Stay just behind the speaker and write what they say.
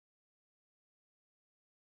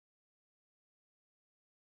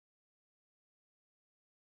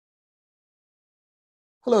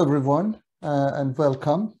Hello, everyone, and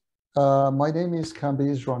welcome. My name is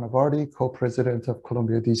Kambiz Ranavardi, co-president of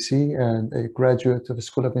ColumbiaDC and a graduate of the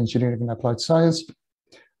School of Engineering and Applied Science.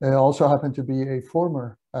 I also happen to be a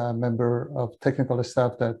former member of technical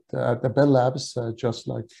staff at the Bell Labs, just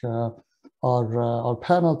like our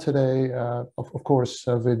panel today, of course,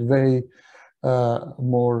 with very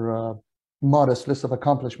more modest list of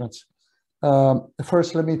accomplishments.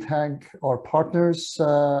 First, let me thank our partners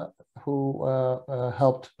who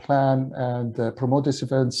helped plan and promote this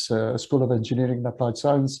event, School of Engineering and Applied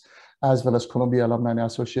Science, as well as Columbia Alumni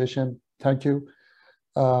Association. Thank you.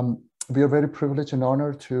 We are very privileged and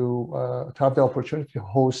honored to have the opportunity to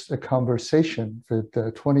host a conversation with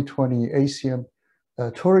the 2020 ACM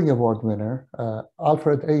Turing Award winner,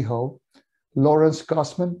 Alfred Aho, Lawrence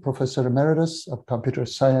Gussman, Professor Emeritus of Computer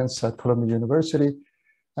Science at Columbia University.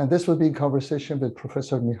 And this will be in conversation with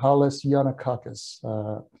Professor Mihalis Yannakakis,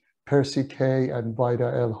 Percy K. and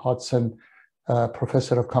Vida L. Hudson,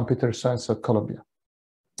 Professor of Computer Science at Columbia.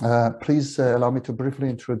 Please allow me to briefly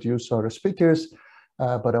introduce our speakers,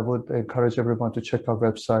 but I would encourage everyone to check our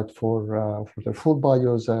website for their full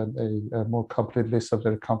bios and a more complete list of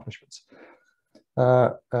their accomplishments.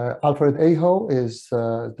 Alfred Aho is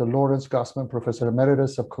the Lawrence Gussman Professor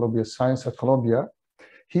Emeritus of Columbia Science at Columbia.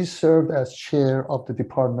 He served as chair of the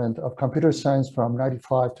Department of Computer Science from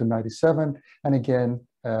 95 to 97, and again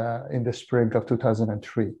in the spring of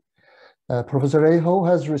 2003. Professor Aho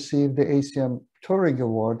has received the ACM Turing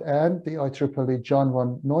Award and the IEEE John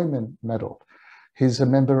von Neumann Medal. He's a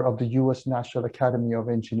member of the U.S. National Academy of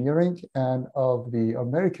Engineering and of the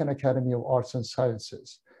American Academy of Arts and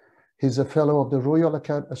Sciences. He's a fellow of the Royal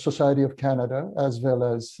Society of Canada, as well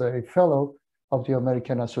as a fellow of the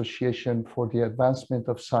American Association for the Advancement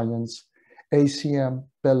of Science, ACM,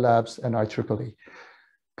 Bell Labs, and IEEE.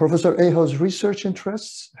 Professor Aho's research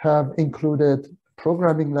interests have included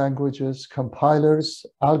programming languages, compilers,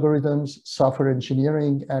 algorithms, software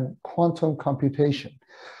engineering, and quantum computation.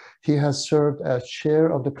 He has served as chair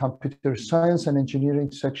of the Computer Science and Engineering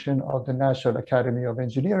section of the National Academy of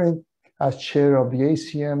Engineering, as chair of the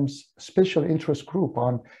ACM's Special Interest Group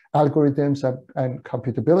on Algorithms and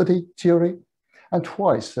Computability Theory, and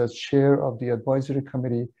twice as chair of the Advisory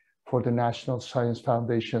Committee for the National Science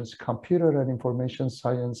Foundation's Computer and Information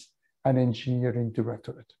Science and Engineering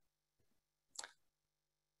Directorate.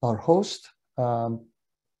 Our host, Professor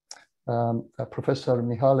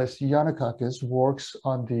Mihalis Yannakakis, works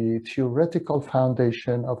on the theoretical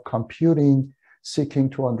foundation of computing, seeking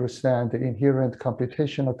to understand the inherent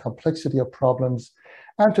computational complexity of problems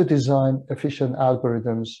and to design efficient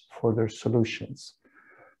algorithms for their solutions.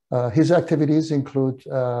 His activities include,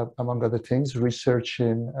 among other things, research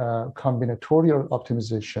in combinatorial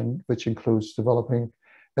optimization, which includes developing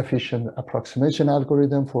efficient approximation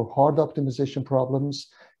algorithm for hard optimization problems,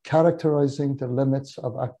 characterizing the limits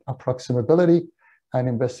of approximability, and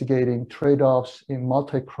investigating trade-offs in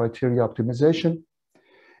multi-criteria optimization.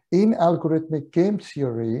 In algorithmic game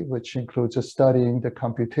theory, which includes studying the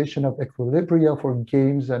computation of equilibria for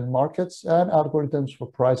games and markets and algorithms for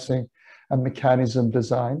pricing and mechanism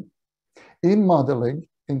design. In modeling,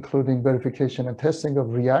 including verification and testing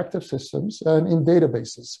of reactive systems, and in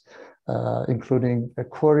databases, including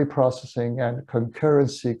query processing and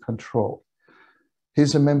concurrency control.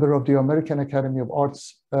 He's a member of the American Academy of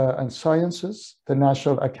Arts and Sciences, the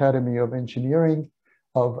National Academy of Engineering,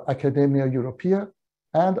 of Academia Europaea,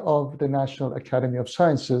 and of the National Academy of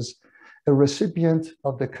Sciences, a recipient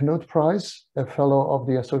of the Knut Prize, a fellow of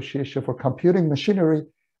the Association for Computing Machinery,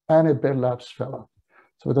 and a Bell Labs fellow.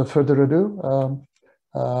 So without further ado,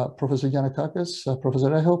 Professor Yannakakis,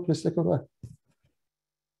 Professor Aho, please take over.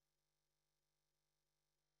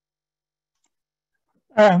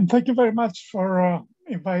 Thank you very much for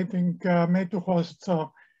inviting me to host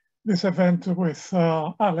this event with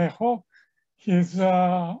Alejo.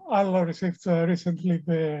 Al received recently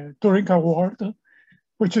the Turing Award,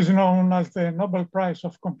 which is known as the Nobel Prize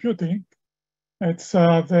of Computing. It's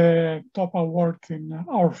the top award in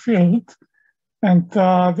our field. And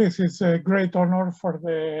this is a great honor for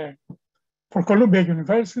Columbia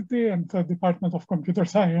University and the Department of Computer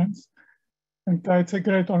Science. And it's a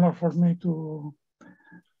great honor for me to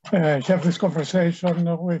have this conversation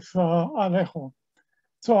with Alejo.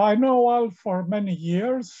 So I know Al for many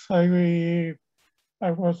years. I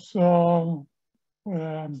was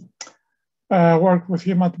worked with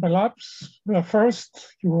him at Bell Labs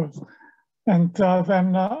first. He was, and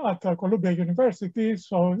then at Columbia University.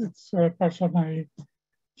 So it's a person I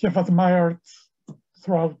have admired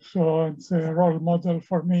throughout. So it's a role model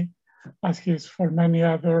for me, as he is for many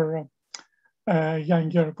other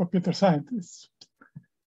younger computer scientists.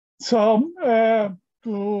 So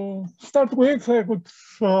To start with, I would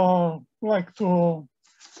like to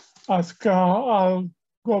ask, I'll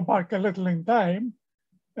go back a little in time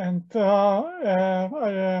and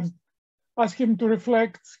I ask him to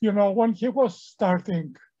reflect, when he was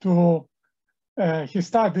starting to his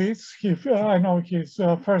studies. I know he's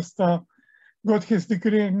first got his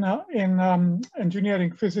degree in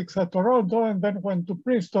engineering physics at Toronto, and then went to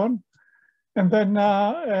Princeton, and then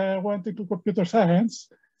went into computer science.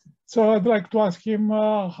 So I'd like to ask him,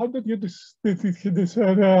 how did you decide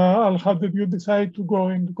to go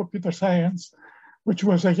into computer science, which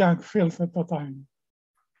was a young field at the time?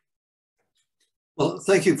 Well,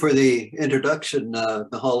 thank you for the introduction,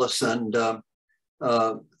 Mihalis, and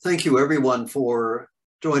thank you everyone for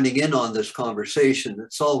joining in on this conversation.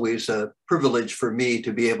 It's always a privilege for me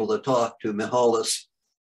to be able to talk to Mihalis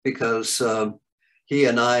because he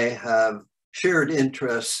and I have shared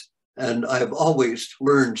interests, and I've always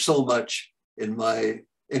learned so much in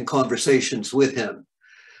conversations with him.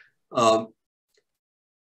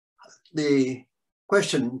 The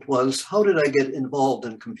question was, how did I get involved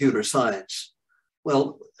in computer science?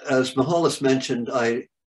 Well, as Mihalis mentioned, I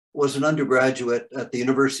was an undergraduate at the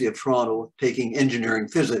University of Toronto taking engineering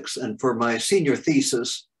physics. And for my senior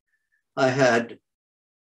thesis, I had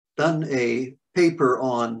done a paper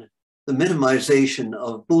on the minimization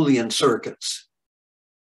of Boolean circuits.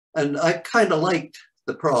 And I kind of liked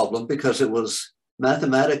the problem because it was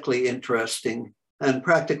mathematically interesting and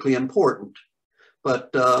practically important.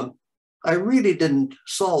 But I really didn't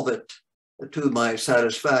solve it to my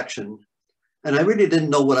satisfaction. And I really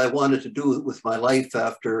didn't know what I wanted to do with my life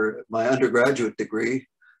after my undergraduate degree.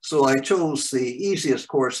 So I chose the easiest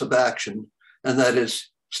course of action, and that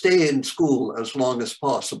is stay in school as long as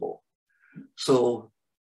possible. So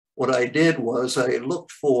what I did was I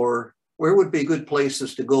looked for where would be good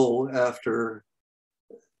places to go after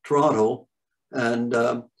Toronto. And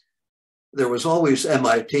there was always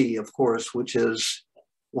MIT, of course, which is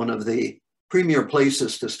one of the premier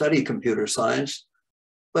places to study computer science.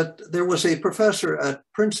 But there was a professor at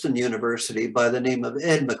Princeton University by the name of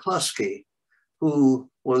Ed McCluskey, who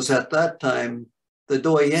was at that time the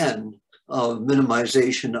doyen of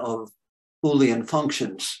minimization of Boolean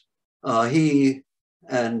functions. He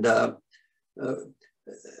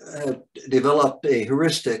developed a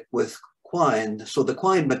heuristic with Quine. So the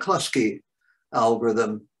Quine-McCluskey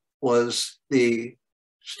algorithm was the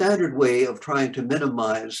standard way of trying to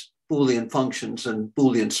minimize Boolean functions and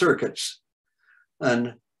Boolean circuits.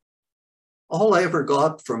 And all I ever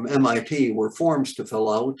got from MIT were forms to fill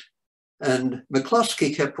out. And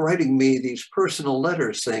McCluskey kept writing me these personal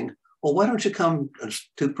letters saying, well, why don't you come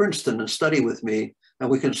to Princeton and study with me and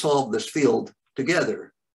we can solve this field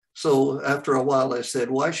together. So after a while I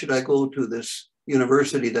said, why should I go to this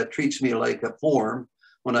university that treats me like a form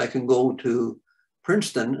when I can go to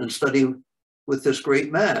Princeton and study with this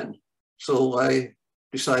great man? So I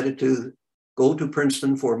decided to go to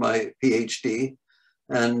Princeton for my Ph.D.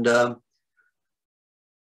 And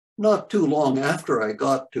not too long after I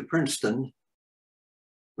got to Princeton,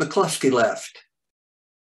 McCluskey left.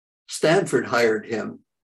 Stanford hired him.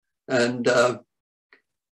 And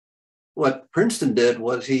what Princeton did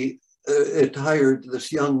was it hired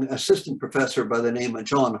this young assistant professor by the name of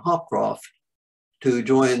John Hopcroft to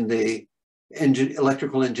join the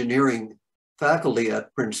electrical engineering faculty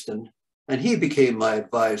at Princeton. And he became my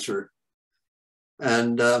advisor.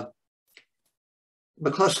 And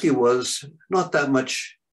McCluskey was not that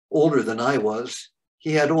much older than I was.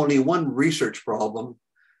 He had only one research problem.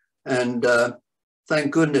 And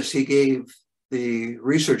thank goodness he gave the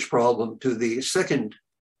research problem to the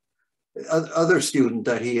other student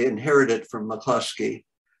that he inherited from McCluskey.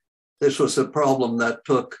 This was a problem that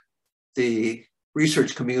took the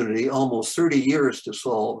research community almost 30 years to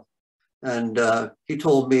solve. And he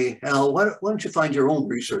told me, Al, why don't you find your own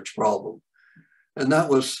research problem? And that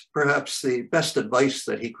was perhaps the best advice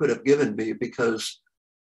that he could have given me, because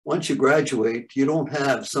once you graduate, you don't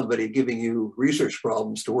have somebody giving you research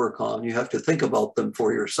problems to work on. You have to think about them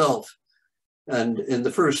for yourself. And in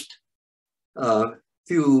the first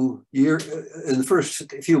few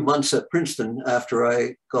months at Princeton, after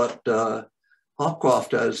I got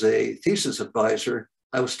Hopcroft as a thesis advisor,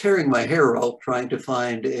 I was tearing my hair out trying to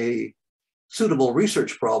find a suitable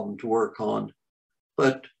research problem to work on.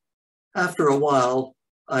 But after a while,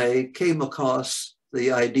 I came across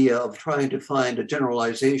the idea of trying to find a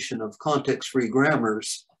generalization of context-free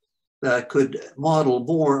grammars that could model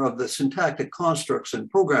more of the syntactic constructs in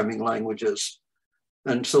programming languages.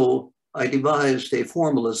 And so I devised a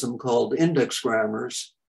formalism called index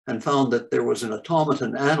grammars and found that there was an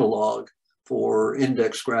automaton analog for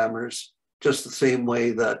index grammars, just the same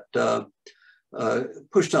way that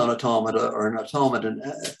push-down automata or an automaton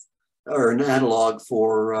or an analog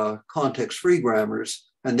for context-free grammars,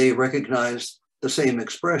 and they recognized the same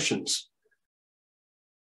expressions.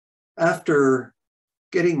 After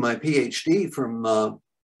getting my Ph.D. from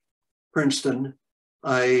Princeton,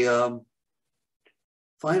 I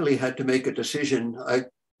finally had to make a decision. I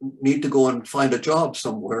need to go and find a job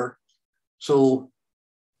somewhere. So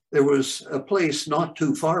there was a place not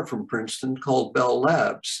too far from Princeton called Bell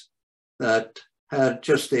Labs that had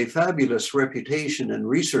just a fabulous reputation in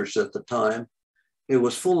research at the time. It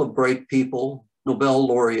was full of bright people, Nobel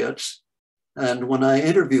laureates. And when I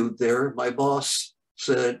interviewed there, my boss,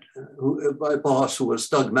 who was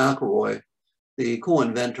Doug McElroy, the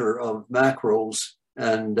co-inventor of macros,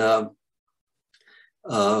 and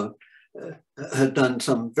had done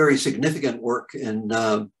some very significant work in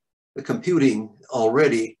computing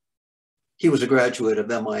already. He was a graduate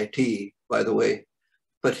of MIT, by the way.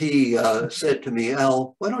 But he said to me,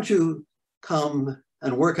 Al, why don't you come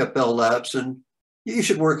and work at Bell Labs, and you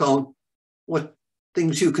should work on what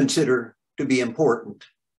things you consider to be important.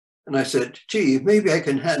 And I said, gee, maybe I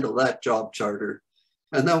can handle that job charter.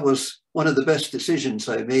 And that was one of the best decisions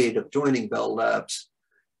I made of joining Bell Labs.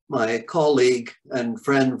 My colleague and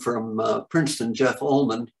friend from Princeton, Jeff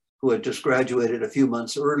Ullman, who had just graduated a few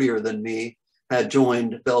months earlier than me, had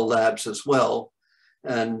joined Bell Labs as well.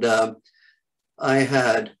 And I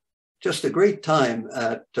had just a great time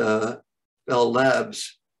at Bell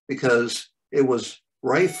Labs because it was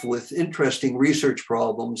rife with interesting research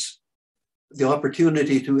problems, the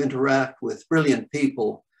opportunity to interact with brilliant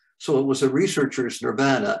people. So it was a researcher's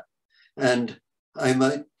nirvana. And I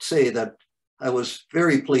might say that I was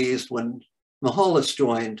very pleased when Mihalis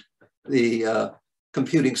joined the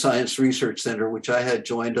Computing Science Research Center, which I had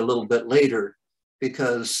joined a little bit later,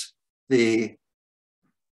 because the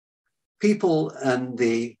people and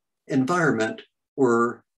the environment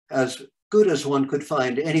were as good as one could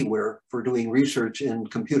find anywhere for doing research in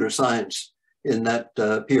computer science in that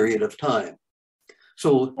period of time.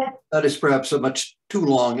 So that is perhaps a much too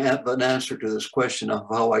long an answer to this question of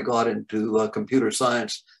how I got into computer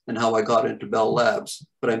science and how I got into Bell Labs,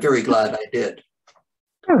 but I'm very glad I did.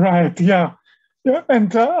 Right, yeah. Yeah,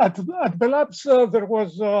 and at Bell Labs, there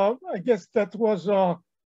was, I guess that was,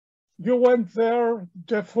 you went there,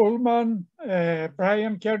 Jeff Ullman,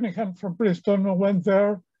 Brian Kernighan from Princeton went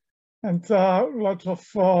there, and lots of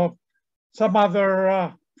some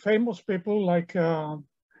other famous people like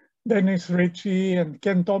Dennis Ritchie and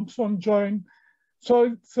Ken Thompson joined. So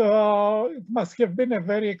it must have been a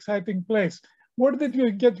very exciting place. Where did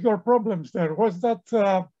you get your problems there? Was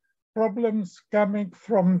that problems coming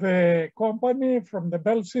from the company, from the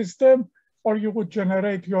Bell system, or you would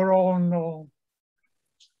generate your own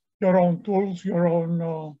tools, your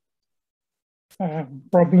own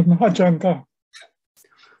problem agenda?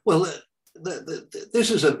 Well,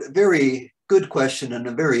 this is a very good question and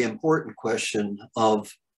a very important question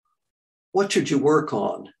of what should you work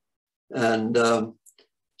on? And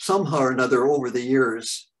somehow or another over the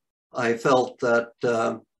years, I felt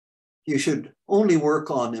that you should only work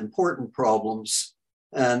on important problems.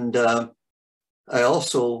 And I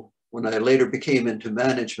also, when I later became into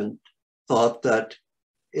management, thought that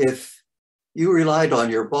if you relied on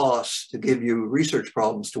your boss to give you research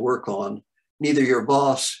problems to work on, neither your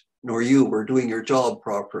boss nor you were doing your job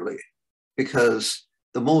properly, because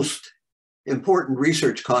the most important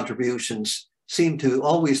research contributions seem to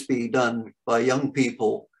always be done by young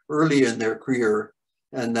people early in their career,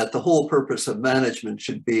 and that the whole purpose of management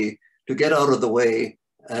should be to get out of the way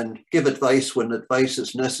and give advice when advice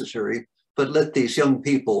is necessary, but let these young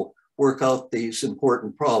people work out these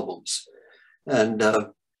important problems. And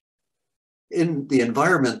in the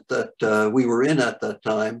environment that we were in at that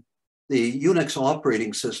time, the Unix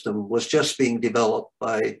operating system was just being developed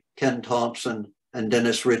by Ken Thompson and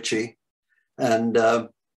Dennis Ritchie. And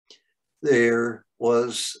there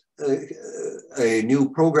was a new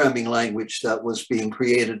programming language that was being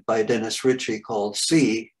created by Dennis Ritchie called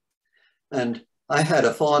C. And I had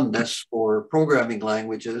a fondness for programming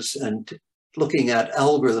languages and looking at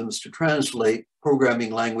algorithms to translate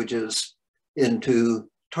programming languages into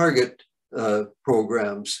target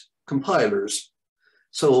programs, compilers.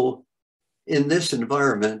 So in this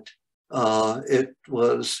environment, it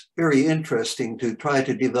was very interesting to try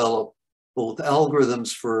to develop both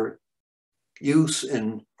algorithms for use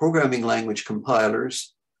in programming language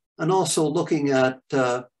compilers, and also looking at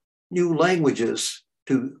new languages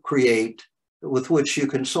to create with which you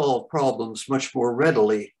can solve problems much more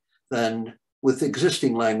readily than with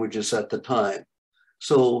existing languages at the time.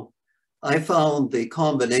 So I found the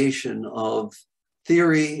combination of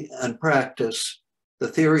theory and practice, the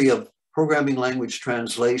theory of programming language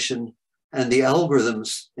translation, and the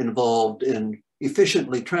algorithms involved in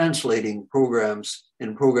efficiently translating programs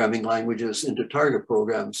in programming languages into target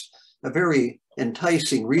programs, a very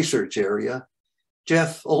enticing research area.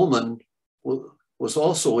 Jeff Ullman was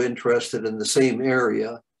also interested in the same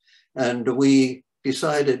area, and we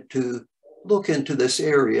decided to look into this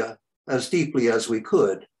area as deeply as we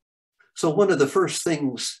could. So one of the first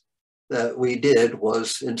things that we did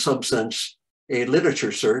was, in some sense, a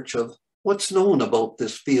literature search of what's known about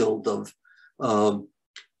this field of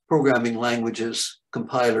programming languages,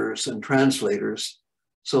 compilers, and translators.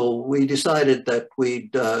 So we decided that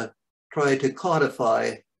we'd try to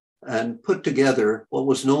codify and put together what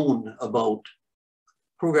was known about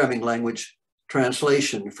programming language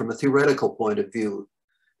translation from a theoretical point of view.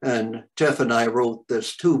 And Jeff and I wrote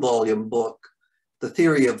this 2-volume book, The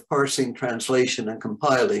Theory of Parsing, Translation, and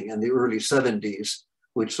Compiling in the early 70s,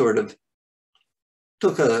 which sort of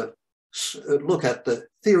took a look at the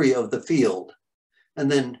theory of the field.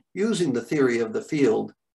 And then using the theory of the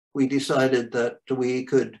field, we decided that we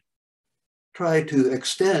could try to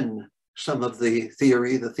extend some of the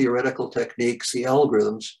theory, the theoretical techniques, the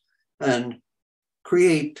algorithms, and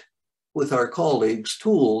create with our colleagues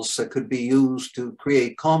tools that could be used to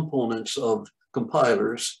create components of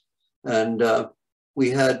compilers. And we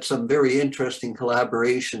had some very interesting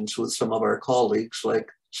collaborations with some of our colleagues, like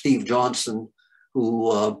Steve Johnson,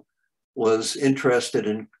 who was interested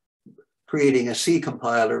in creating a C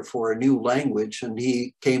compiler for a new language. And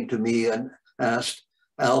he came to me and asked,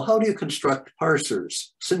 Al, how do you construct parsers,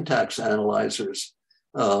 syntax analyzers?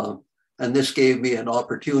 And this gave me an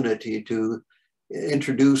opportunity to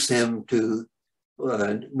introduce him to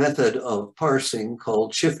a method of parsing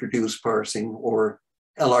called shift-reduce parsing, or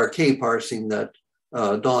LRK parsing, that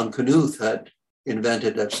Don Knuth had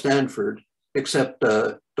invented at Stanford, except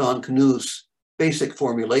Don Knuth's basic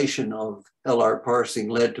formulation of LR parsing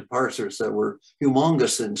led to parsers that were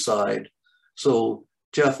humongous inside. So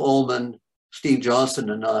Jeff Ullman, Steve Johnson,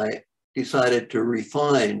 and I decided to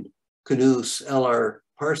refine Knuth's LR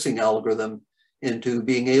parsing algorithm into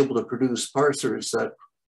being able to produce parsers that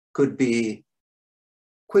could be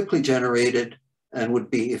quickly generated and would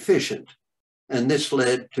be efficient. And this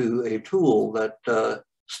led to a tool that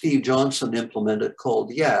Steve Johnson implemented called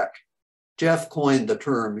YAC. Jeff coined the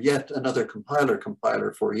term yet another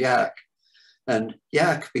compiler for YAC. And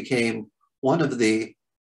YAC became one of the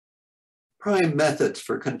prime methods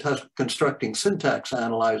for constructing syntax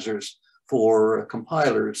analyzers for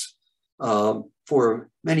compilers for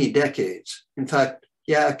many decades. In fact,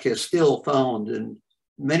 YAC is still found in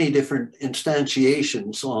many different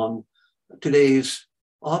instantiations on today's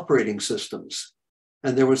operating systems.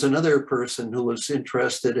 And there was another person who was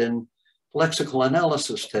interested in lexical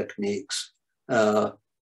analysis techniques,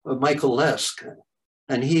 Michael Lesk,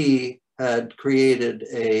 and he had created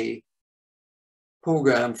a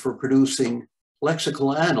program for producing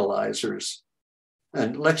lexical analyzers.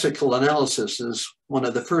 And lexical analysis is one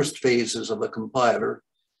of the first phases of a compiler.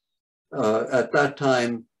 At that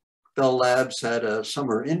time, Bell Labs had a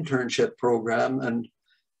summer internship program, and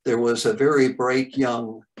there was a very bright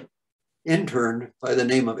young intern by the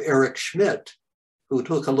name of Eric Schmidt, who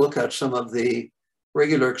took a look at some of the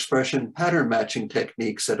regular expression pattern matching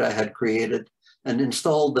techniques that I had created and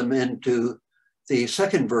installed them into the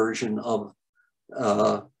second version of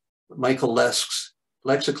Michael Lesk's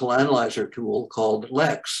lexical analyzer tool called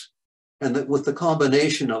Lex. And that with the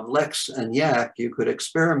combination of Lex and YAC, you could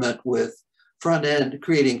experiment with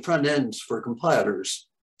creating front ends for compilers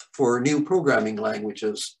for new programming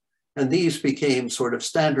languages. And these became sort of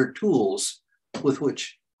standard tools with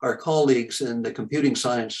which our colleagues in the Computing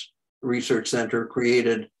Science Research Center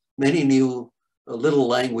created many new little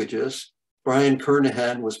languages. Brian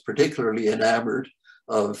Kernahan was particularly enamored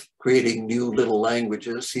of creating new little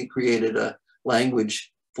languages. He created a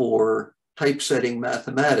language for typesetting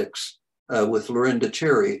mathematics with Lorinda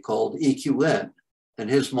Cherry called EQN. And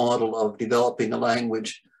his model of developing a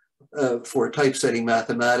language for typesetting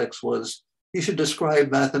mathematics was, you should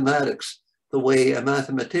describe mathematics the way a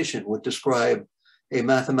mathematician would describe a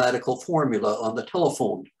mathematical formula on the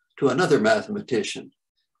telephone to another mathematician.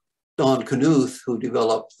 Don Knuth, who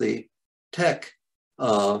developed the TeX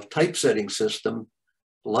typesetting system,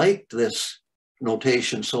 liked this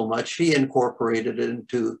notation so much, he incorporated it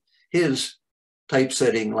into his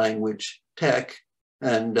typesetting language, TeX,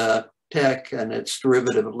 and TeX and its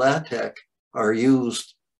derivative LaTeX are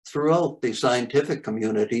used throughout the scientific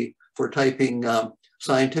community for typing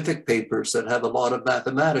scientific papers that have a lot of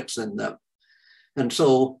mathematics in them. And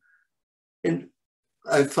so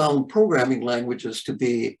I've found programming languages to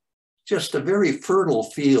be just a very fertile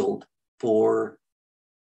field for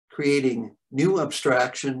creating new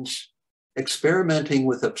abstractions, experimenting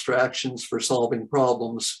with abstractions for solving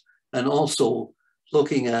problems, and also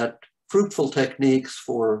looking at fruitful techniques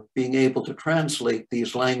for being able to translate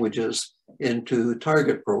these languages into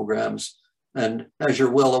target programs. And as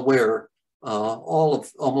you're well aware,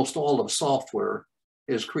 almost all of software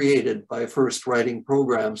is created by first writing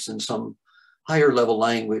programs in some higher level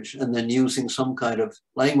language and then using some kind of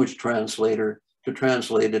language translator to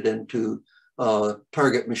translate it into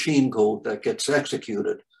target machine code that gets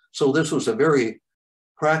executed. So this was a very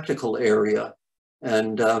practical area.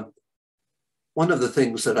 And one of the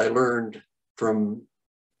things that I learned from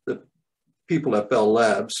the people at Bell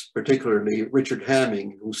Labs, particularly Richard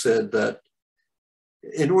Hamming, who said that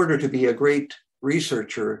in order to be a great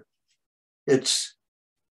researcher, it's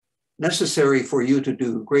necessary for you to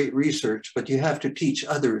do great research, but you have to teach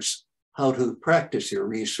others how to practice your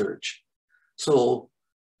research. So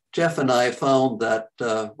Jeff and I found that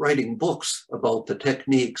writing books about the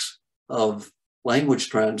techniques of language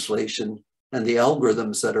translation and the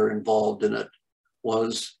algorithms that are involved in it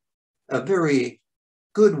was a very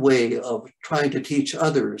good way of trying to teach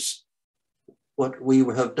others what we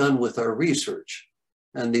have done with our research.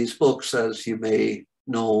 And these books, as you may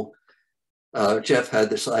know, Jeff had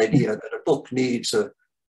this idea that a book needs a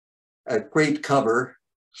great cover.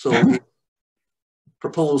 So he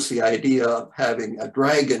proposed the idea of having a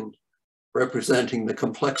dragon representing the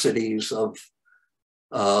complexities of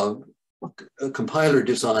compiler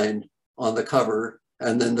design on the cover.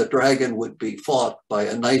 And then the dragon would be fought by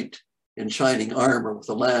a knight in shining armor with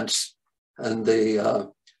a lance, and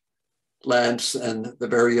the lance and the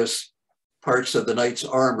various parts of the knight's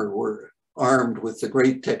armor were armed with the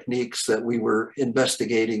great techniques that we were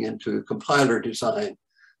investigating into compiler design.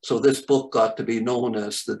 So this book got to be known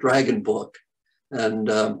as the Dragon Book, and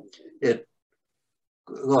it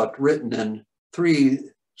got written in 3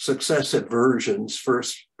 successive versions,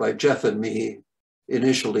 first by Jeff and me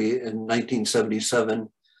initially in 1977,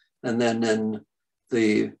 and then in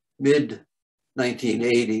the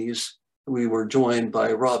mid-1980s, we were joined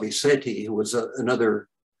by Ravi Sethi, who was another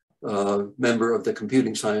member of the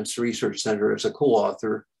Computing Science Research Center, as a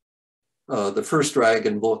co-author. The first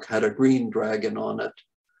Dragon book had a green dragon on it.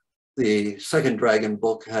 The second Dragon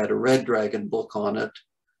book had a red dragon book on it.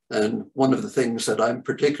 And one of the things that I'm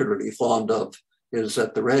particularly fond of is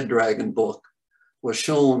that the red dragon book was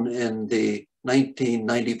shown in the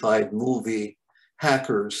 1995 movie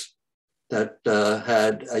Hackers that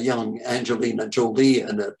had a young Angelina Jolie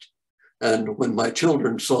in it. And when my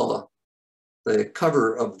children saw the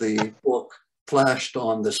cover of the book flashed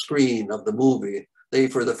on the screen of the movie, they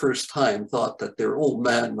for the first time thought that their old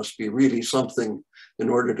man must be really something in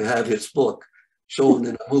order to have his book shown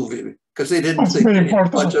in a movie, because they didn't think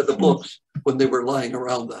much of the books when they were lying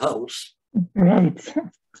around the house. Right.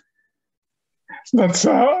 That's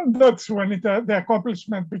when the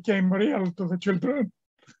accomplishment became real to the children.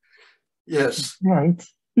 Yes. Right.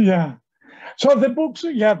 Yeah. So the books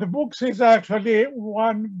is actually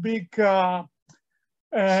one big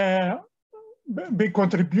big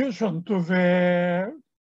contribution to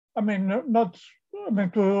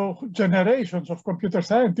to generations of computer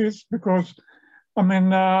scientists, because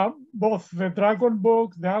both the Dragon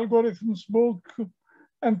book, the Algorithms book,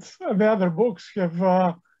 and the other books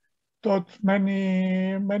have taught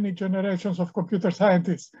many generations of computer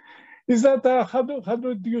scientists. Is that how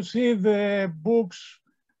do you see the books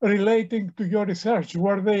relating to your research?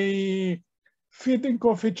 Were they feeding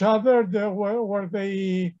off each other? Were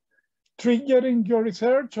they triggering your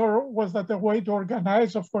research, or was that a way to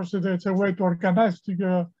organize? Of course, it's a way to organize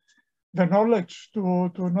the knowledge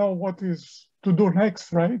to know what is to do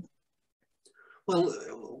next, right? Well,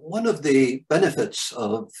 one of the benefits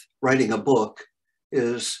of writing a book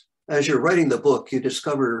is, as you're writing the book, you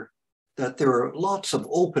discover that there are lots of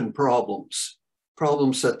open problems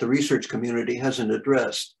that the research community hasn't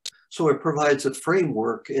addressed. So it provides a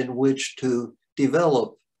framework in which to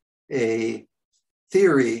develop a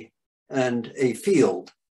theory and a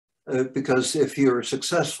field. Because if you're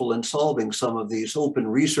successful in solving some of these open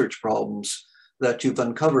research problems that you've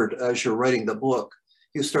uncovered as you're writing the book,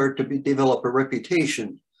 you start to develop a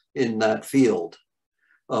reputation in that field.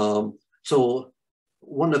 So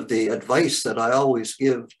one of the advice that I always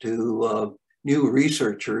give to new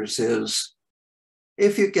researchers is,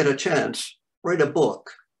 if you get a chance, write a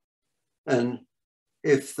book. And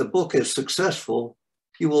if the book is successful,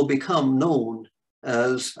 you will become known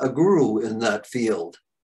as a guru in that field.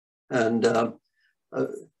 And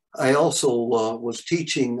I also was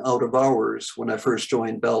teaching out of hours when I first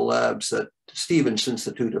joined Bell Labs at Stevens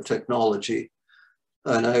Institute of Technology.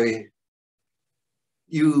 And I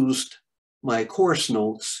used my course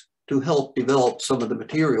notes to help develop some of the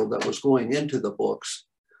material that was going into the books.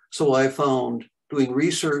 So I found doing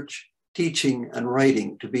research, teaching, and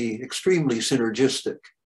writing to be extremely synergistic.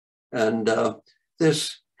 And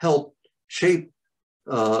this helped shape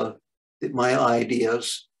my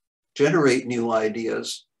ideas, generate new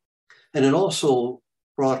ideas. And it also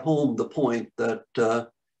brought home the point that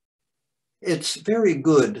it's very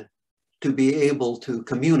good to be able to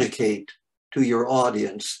communicate to your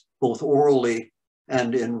audience, both orally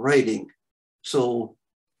and in writing. So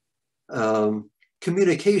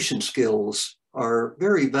communication skills are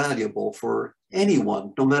very valuable for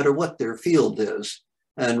anyone, no matter what their field is.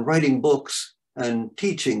 And writing books and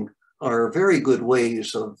teaching are very good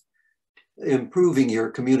ways of improving your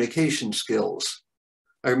communication skills.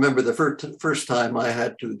 I remember the first time I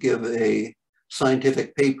had to give a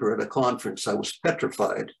scientific paper at a conference, I was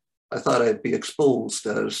petrified. I thought I'd be exposed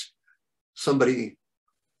as somebody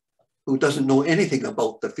who doesn't know anything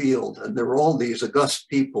about the field. And there were all these august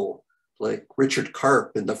people like Richard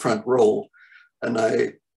Karp in the front row, and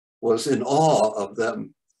I was in awe of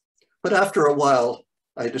them. But after a while,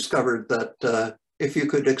 I discovered that if you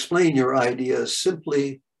could explain your ideas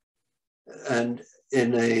simply and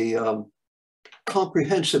in a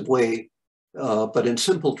comprehensive way, but in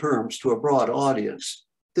simple terms to a broad audience,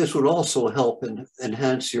 this would also help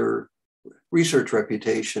enhance your research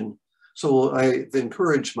reputation. So I've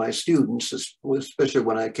encouraged my students, especially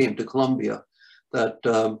when I came to Columbia, that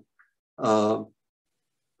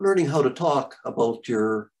learning how to talk about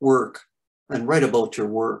your work and write about your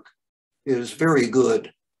work is very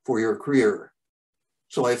good for your career.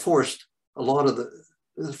 So I forced all of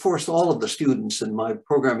the students in my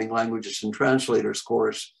programming languages and translators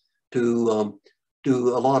course to do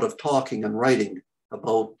a lot of talking and writing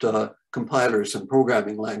about compilers and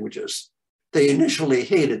programming languages. They initially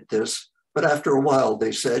hated this, but after a while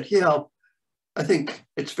they said, yeah, I think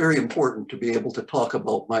it's very important to be able to talk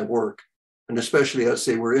about my work. And especially as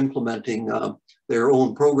they were implementing their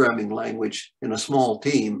own programming language in a small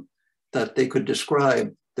team, that they could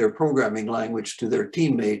describe their programming language to their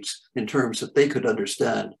teammates in terms that they could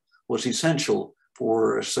understand was essential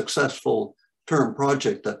for a successful term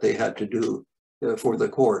project that they had to do for the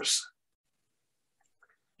course.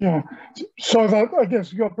 Yeah, so that I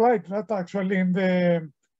guess you applied that actually in the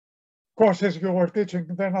courses you were teaching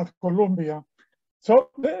then at Columbia. So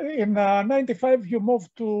in 95, you moved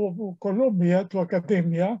to Columbia, to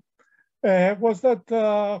academia. Was that,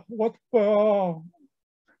 what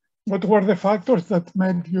were the factors that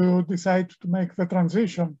made you decide to make the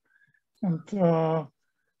transition? And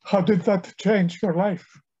how did that change your life?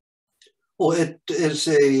 Well, that's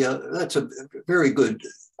a very good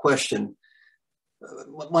question.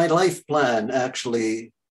 My life plan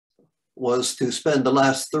actually was to spend the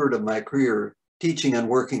last third of my career teaching and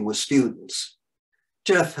working with students.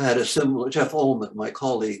 Jeff Ullman, my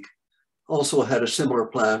colleague, also had a similar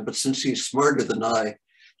plan, but since he's smarter than I,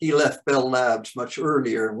 he left Bell Labs much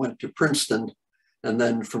earlier and went to Princeton, and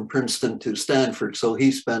then from Princeton to Stanford. So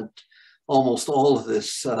he spent almost all of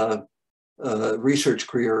this research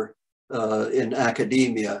career in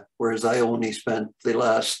academia, whereas I only spent the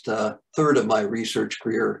last third of my research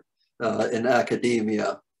career in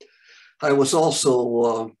academia. I was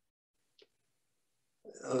also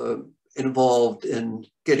involved in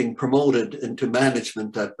getting promoted into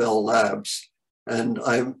management at Bell Labs, and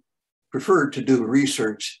I preferred to do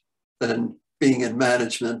research than being in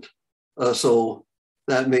management. So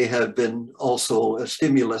that may have been also a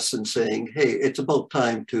stimulus in saying, hey, it's about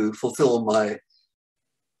time to fulfill my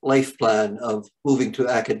life plan of moving to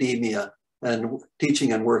academia and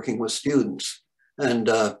teaching and working with students. And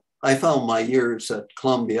I found my years at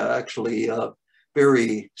Columbia actually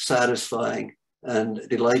very satisfying and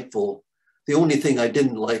delightful. The only thing I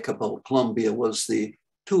didn't like about Columbia was the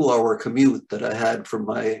 2-hour commute that I had from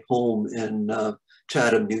my home in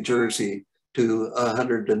Chatham, New Jersey to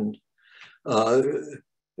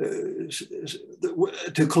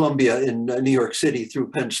to Columbia in New York City through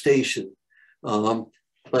Penn Station.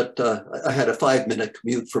 But I had a 5-minute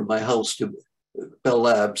commute from my house to Bell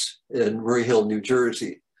Labs in Murray Hill, New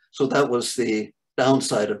Jersey. So that was the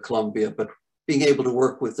downside of Columbia, but being able to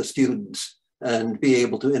work with the students and be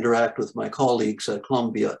able to interact with my colleagues at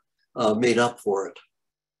Columbia made up for it.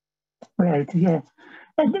 Right, yeah.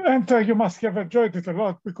 And you must have enjoyed it a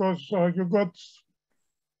lot because you got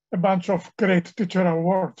a bunch of great teacher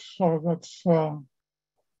awards. So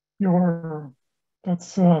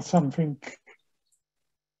that's something,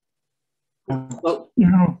 Well, you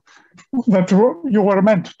know, that you were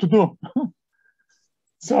meant to do.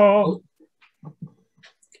 So,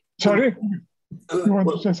 sorry?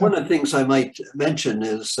 One of the things I might mention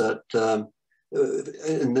is that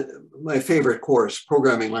in my favorite course,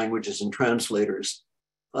 Programming Languages and Translators,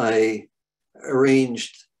 I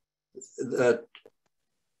arranged that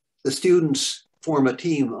the students form a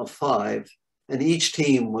team of 5, and each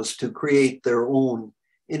team was to create their own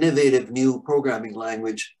innovative new programming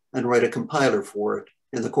language and write a compiler for it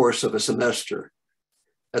in the course of a semester.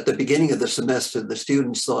 At the beginning of the semester, the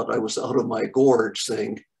students thought I was out of my gourd,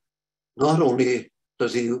 saying, not only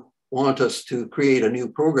does he want us to create a new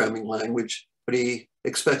programming language, but he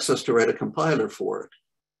expects us to write a compiler for it.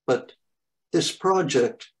 But this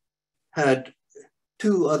project had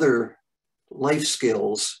 2 other life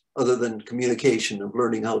skills other than communication, of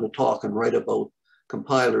learning how to talk and write about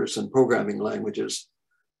compilers and programming languages.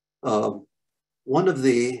 One of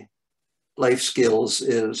the life skills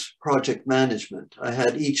is project management. I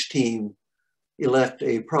had each team elect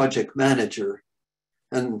a project manager,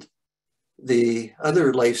 and the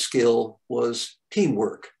other life skill was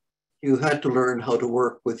teamwork. You had to learn how to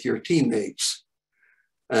work with your teammates.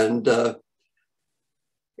 And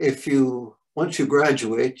once you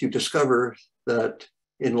graduate, you discover that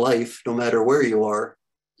in life, no matter where you are,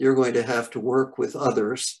 you're going to have to work with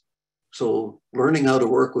others. So learning how to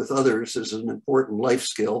work with others is an important life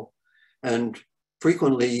skill. And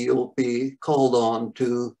frequently you'll be called on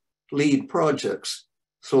to lead projects.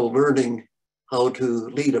 So learning how to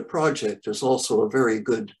lead a project is also a very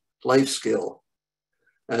good life skill.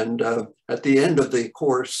 And at the end of the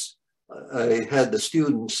course, I had the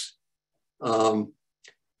students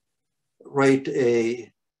write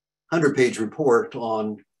a 100-page report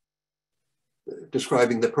on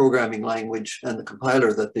describing the programming language and the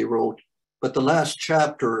compiler that they wrote. But the last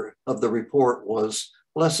chapter of the report was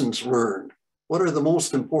lessons learned. What are the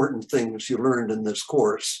most important things you learned in this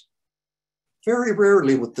course? Very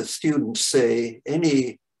rarely would the students say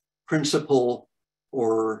any principle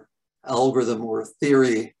or algorithm or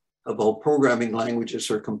theory about programming languages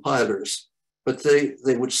or compilers, but they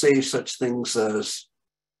would say such things as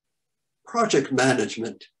project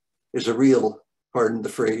management is a real, pardon the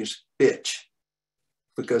phrase, bitch,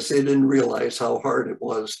 because they didn't realize how hard it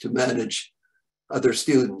was to manage other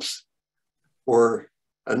students. Or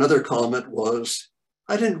another comment was,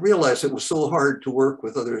 I didn't realize it was so hard to work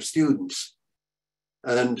with other students.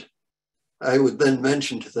 And I would then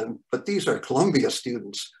mention to them, but these are Columbia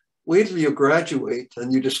students. Wait till you graduate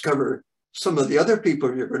and you discover some of the other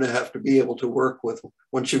people you're going to have to be able to work with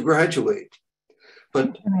once you graduate.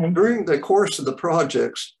 But during the course of the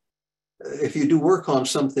projects, if you do work on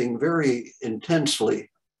something very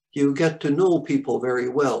intensely, you get to know people very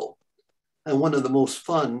well. And one of the most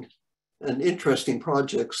fun and interesting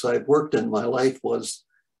projects I've worked in my life was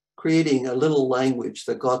creating a little language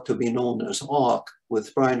that got to be known as Awk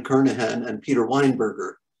with Brian Kernahan and Peter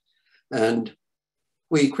Weinberger. And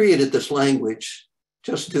we created this language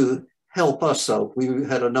just to help us out. We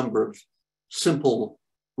had a number of simple,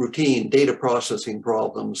 routine data processing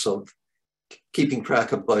problems of keeping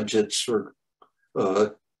track of budgets or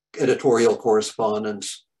editorial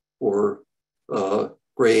correspondence or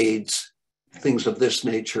grades, things of this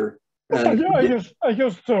nature. And I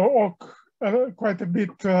used to Awk quite a bit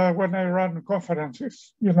when I run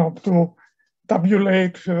conferences, to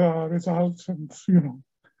tabulate results and,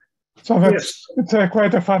 So that's It's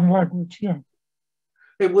quite a fun language, yeah.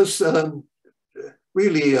 It was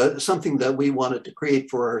really something that we wanted to create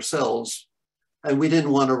for ourselves. And we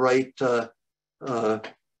didn't want to write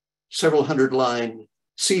several 100-line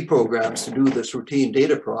C programs to do this routine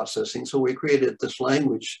data processing. So we created this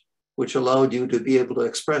language which allowed you to be able to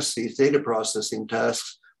express these data processing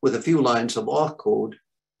tasks with a few lines of Awk code.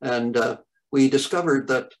 And we discovered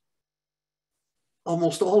that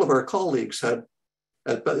almost all of our colleagues in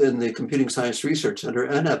the Computing Science Research Center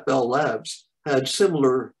and at Bell Labs had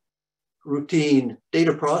similar routine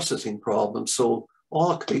data processing problems. So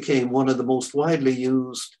Awk became one of the most widely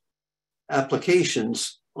used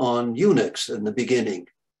applications on Unix in the beginning.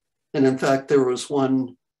 And in fact, there was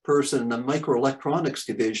one person in the microelectronics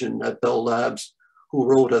division at Bell Labs who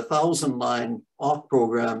wrote a 1,000-line Awk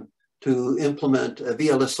program to implement a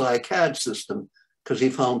VLSI CAD system because he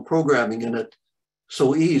found programming in it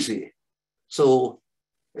so easy. So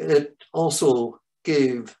it also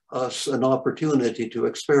gave us an opportunity to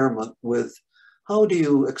experiment with how do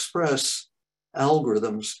you express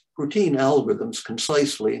algorithms, routine algorithms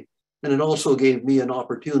concisely. And it also gave me an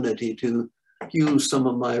opportunity to use some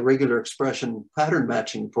of my regular expression pattern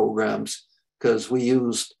matching programs because we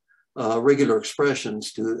used regular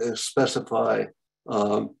expressions to specify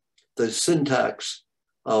the syntax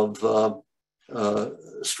of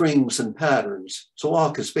strings and patterns. So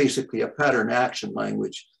Awk is basically a pattern action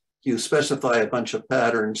language. you specify a bunch of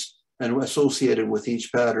patterns, and associated with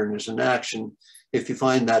each pattern is an action. If you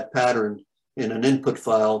find that pattern in an input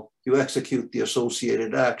file, you execute the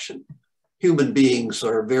associated action. Human beings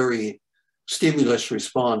are very stimulus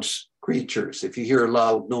response creatures. If you hear a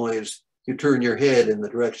loud noise, you turn your head in the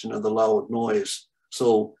direction of the loud noise.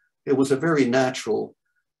 So it was a very natural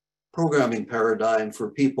programming paradigm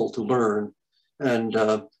for people to learn. And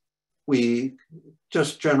we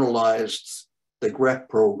just generalized the grep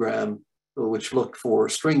program, which looked for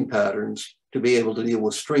string patterns, to be able to deal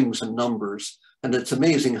with strings and numbers. And it's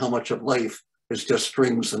amazing how much of life is just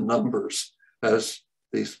strings and numbers as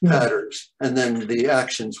these patterns. And then the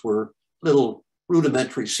actions were little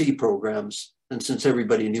rudimentary C programs. And since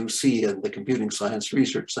everybody knew C in the Computing Science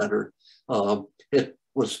Research Center, it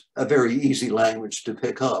was a very easy language to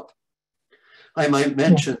pick up. I might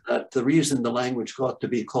mention that the reason the language got to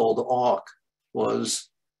be called awk was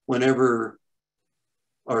whenever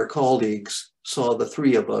our colleagues saw the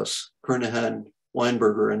three of us, Kernahan,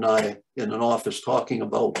 Weinberger, and I, in an office talking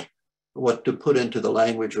about what to put into the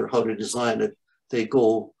language or how to design it, they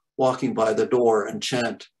go walking by the door and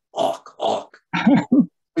chant, awk, awk.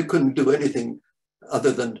 We couldn't do anything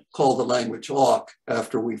other than call the language awk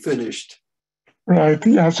after we finished. Right,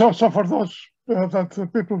 yeah, so for those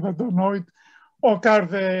people that don't know it, awk are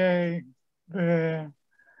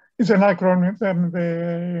it's an acronym,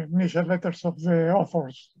 the initial letters of the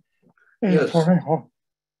authors for Aho.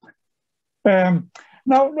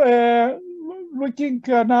 Now, looking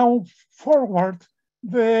now forward,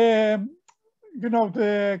 the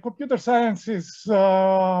computer science is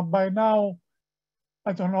by now,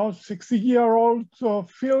 I don't know, 60-year-old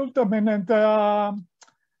field. I mean, and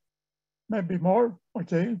maybe more.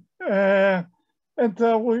 Okay. And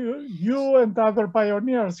you and other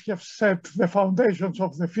pioneers have set the foundations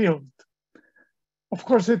of the field. Of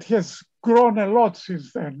course, it has grown a lot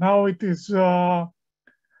since then. Now it is,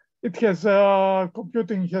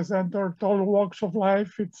 computing has entered all walks of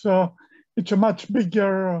life. It's a much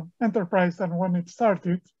bigger enterprise than when it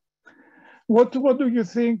started. What do you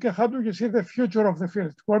think? How do you see the future of the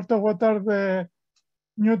field? What are the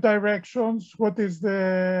new directions? What is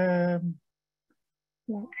the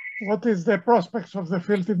prospects of the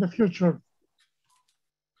field in the future?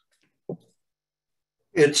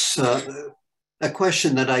 It's a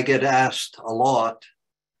question that I get asked a lot.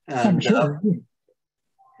 And I'm sure.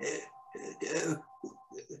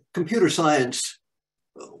 Computer science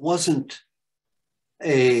wasn't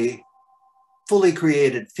a fully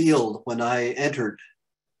created field when I entered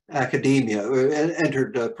academia, or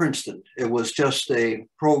entered Princeton. It was just a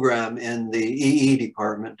program in the EE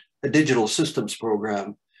department, a digital systems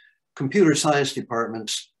program. Computer science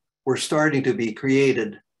departments were starting to be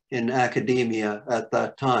created in academia at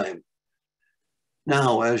that time.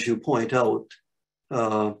 Now, as you point out,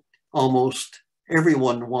 almost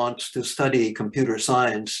everyone wants to study computer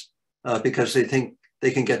science because they think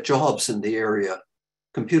they can get jobs in the area.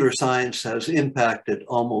 Computer science has impacted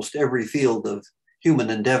almost every field of human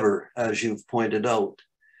endeavor, as you've pointed out.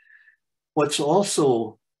 What's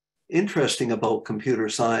also interesting about computer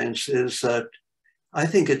science is that I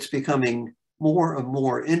think it's becoming more and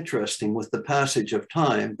more interesting with the passage of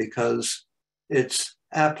time because its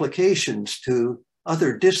applications to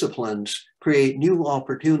other disciplines create new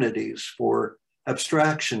opportunities for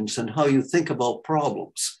abstractions and how you think about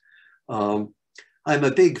problems. I'm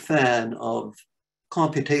a big fan of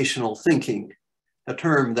computational thinking, a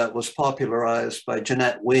term that was popularized by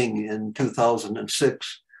Jeanette Wing in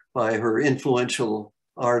 2006 by her influential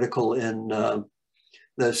article in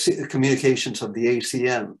the Communications of the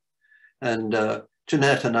ACM. And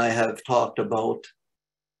Jeanette and I have talked about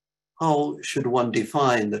how should one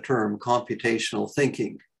define the term computational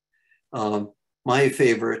thinking. My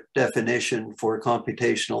favorite definition for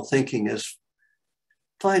computational thinking is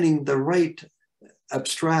finding the right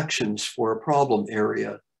abstractions for a problem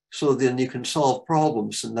area. So then you can solve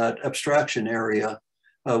problems in that abstraction area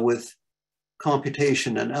with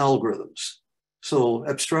computation and algorithms. So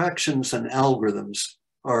abstractions and algorithms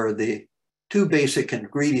are the two basic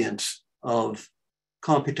ingredients of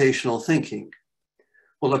computational thinking.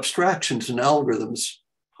 Well, abstractions and algorithms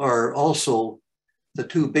are also the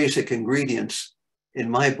two basic ingredients in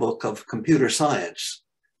my book of computer science.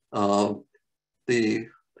 The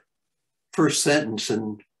first sentence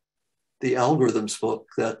in the algorithms book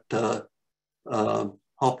that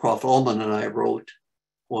Prof. Ullman and I wrote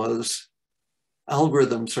was,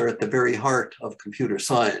 algorithms are at the very heart of computer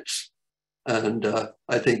science. And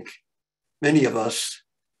I think many of us,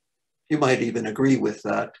 you might even agree with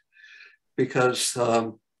that, because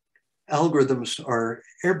algorithms are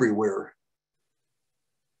everywhere.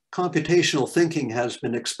 computational thinking has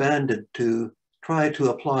been expanded to try to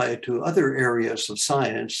apply to other areas of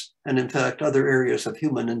science, and in fact, other areas of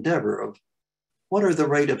human endeavor, of what are the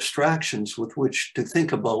right abstractions with which to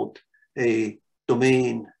think about a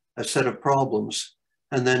domain, a set of problems,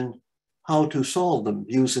 and then how to solve them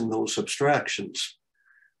using those abstractions.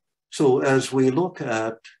 So as we look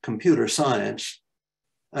at computer science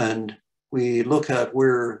and we look at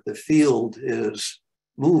where the field is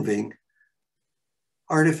moving,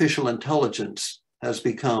 artificial intelligence has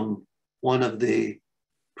become one of the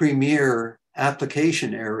premier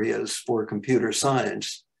application areas for computer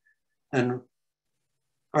science. And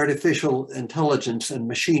artificial intelligence and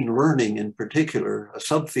machine learning in particular, a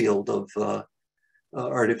subfield of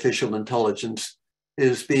artificial intelligence,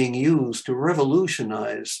 is being used to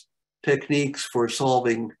revolutionize techniques for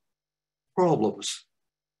solving problems.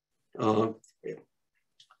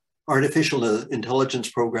 Artificial intelligence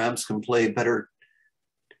programs can play better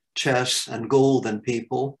chess and Go than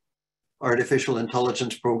people. Artificial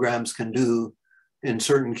intelligence programs can do, in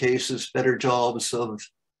certain cases, better jobs of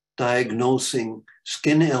diagnosing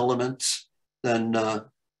skin elements than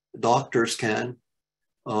doctors can.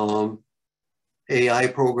 AI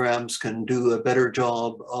programs can do a better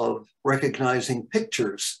job of recognizing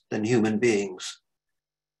pictures than human beings.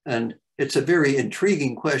 And it's a very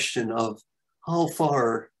intriguing question of how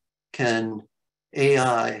far can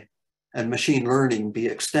AI and machine learning be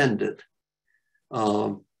extended.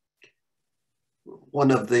 One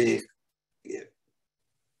of the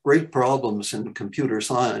great problems in computer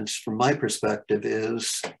science, from my perspective,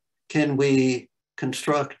 is can we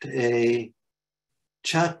construct a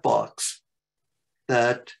chat box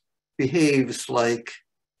that behaves like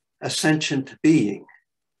a sentient being?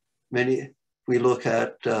 We look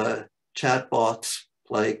at chatbots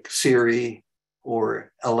like Siri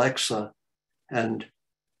or Alexa, and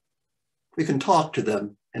we can talk to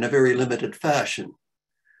them in a very limited fashion.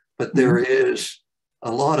 But there is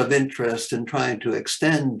a lot of interest in trying to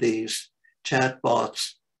extend these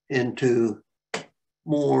chatbots into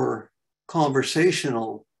more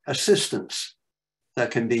conversational assistants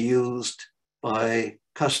that can be used by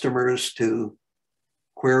customers to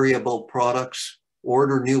query about products,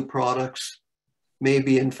 order new products.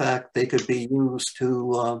 Maybe, in fact, they could be used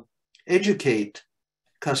to educate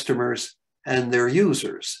customers and their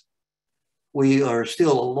users. We are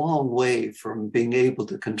still a long way from being able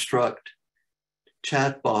to construct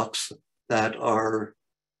chatbots that are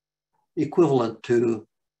equivalent to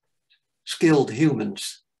skilled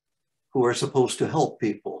humans who are supposed to help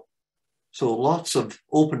people. So lots of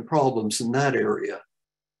open problems in that area.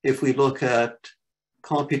 If we look at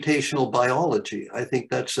computational biology, I think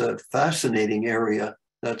that's a fascinating area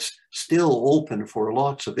that's still open for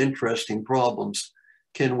lots of interesting problems.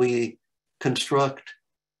 Can we construct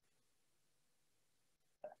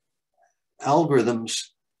algorithms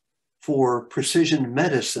for precision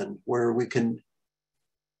medicine where we can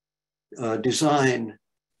design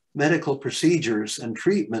medical procedures and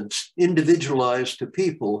treatments individualized to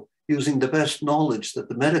people using the best knowledge that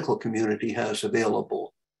the medical community has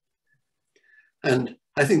available? And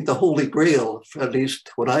I think the holy grail, at least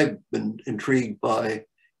what I've been intrigued by,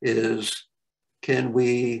 is can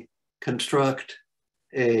we construct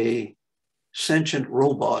a sentient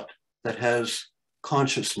robot that has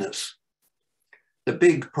consciousness? The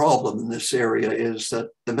big problem in this area is that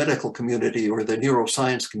the medical community or the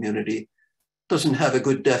neuroscience community doesn't have a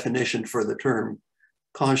good definition for the term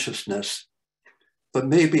consciousness. But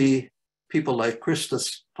maybe people like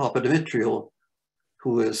Christos Papadimitriou,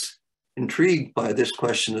 who is intrigued by this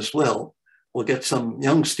question as well, will get some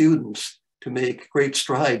young students to make great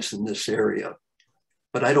strides in this area.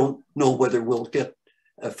 But I don't know whether we'll get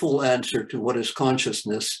a full answer to what is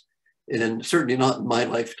consciousness, and certainly not in my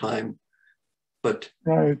lifetime, but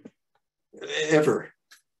right. Ever.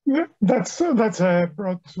 Yeah, that's a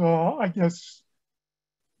broad, I guess,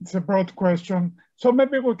 it's a broad question. So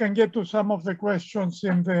maybe we can get to some of the questions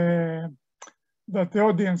that the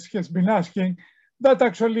audience has been asking. That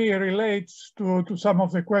actually relates to some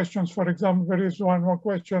of the questions. For example, there is one more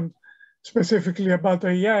question specifically about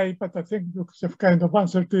AI, but I think you have kind of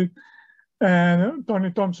answered it. And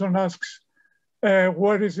Tony Thompson asks,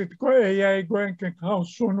 where is AI going and how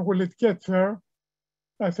soon will it get there?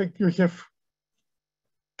 I think you have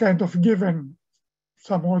kind of given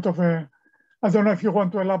somewhat of a, I don't know if you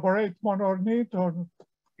want to elaborate more on it or.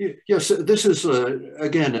 Yes, this is,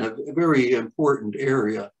 again, a very important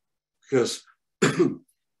area, because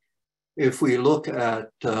if we look at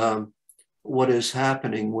what is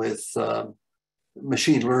happening with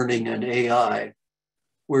machine learning and AI,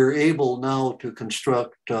 we're able now to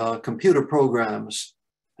construct computer programs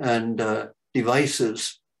and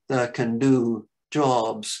devices that can do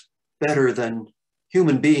jobs better than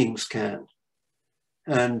human beings can.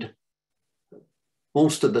 And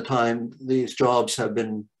most of the time, these jobs have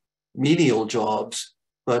been menial jobs,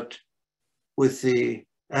 but with the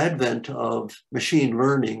advent of machine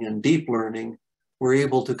learning and deep learning, we're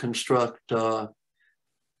able to construct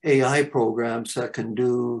AI programs that can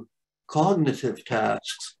do cognitive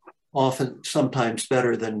tasks, sometimes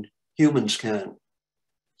better than humans can.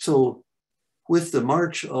 So with the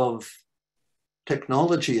march of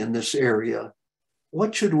technology in this area,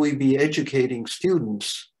 what should we be educating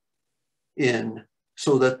students in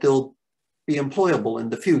so that they'll be employable in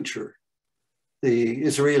the future? The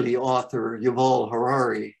Israeli author Yuval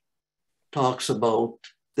Harari talks about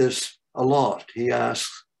this a lot. He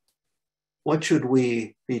asks, what should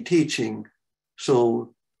we be teaching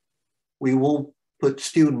so we won't put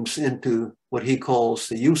students into what he calls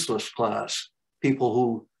the useless class, people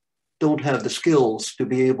who don't have the skills to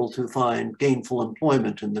be able to find gainful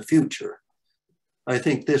employment in the future? I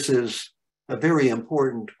think this is a very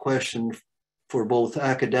important question for both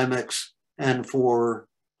academics and for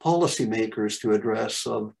policymakers to address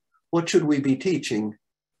of what should we be teaching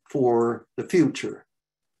for the future.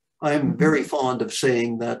 I'm very fond of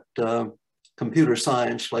saying that computer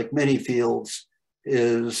science, like many fields,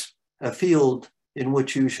 is a field in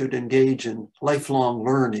which you should engage in lifelong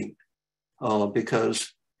learning,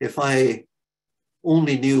 because if I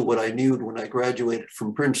only knew what I knew when I graduated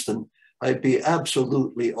from Princeton, I'd be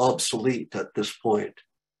absolutely obsolete at this point.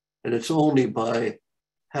 And it's only by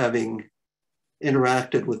having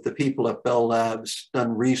interacted with the people at Bell Labs,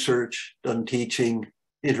 done research, done teaching,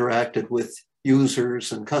 interacted with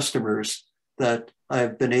users and customers that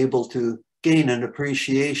I've been able to gain an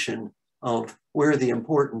appreciation of where the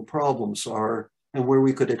important problems are and where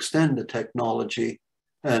we could extend the technology,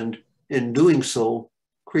 and in doing so,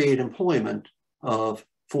 create employment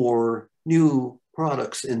for new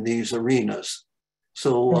products in these arenas.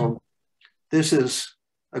 So this is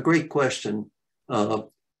a great question.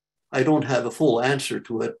 I don't have a full answer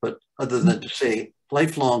to it, but other than to say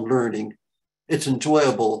lifelong learning, it's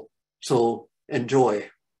enjoyable, so enjoy.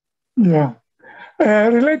 Yeah.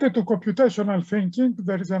 Related to computational thinking,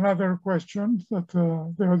 there is another question that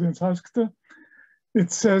the audience asked. It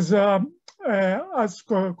says, as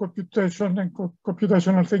computation and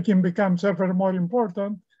computational thinking becomes ever more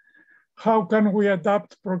important, how can we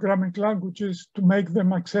adapt programming languages to make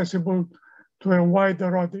them accessible to a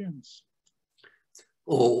wider audience?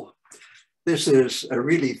 Oh, this is a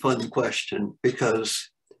really fun question,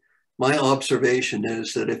 because my observation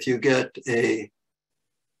is that if you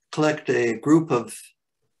collect a group of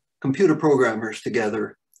computer programmers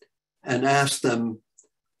together and ask them,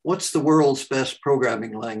 what's the world's best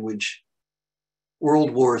programming language?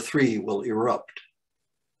 World War III will erupt,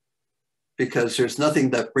 because there's nothing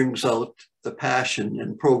that brings out the passion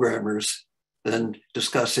in programmers than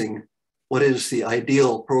discussing what is the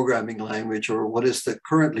ideal programming language, or what is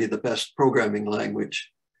currently the best programming language.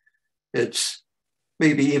 It's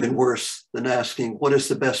maybe even worse than asking what is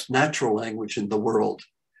the best natural language in the world.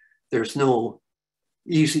 There's no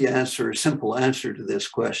easy answer, simple answer to this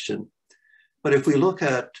question. But if we look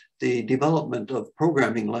at the development of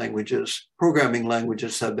programming languages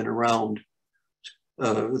have been around,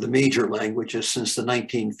 the major languages, since the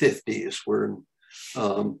 1950s, where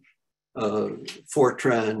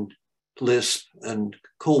Fortran, Lisp, and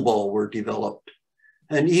COBOL were developed.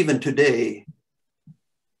 And even today,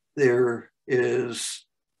 there is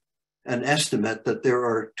an estimate that there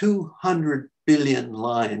are 200 billion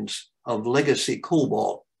lines of legacy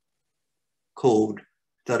COBOL code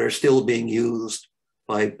that are still being used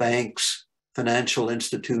by banks, financial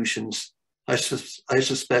institutions. I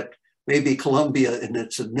suspect maybe Columbia in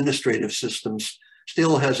its administrative systems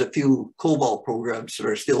still has a few COBOL programs that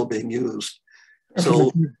are still being used.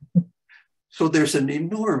 So there's an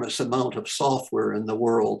enormous amount of software in the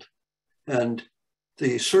world, and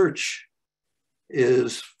the search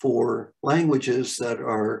is for languages that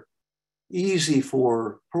are easy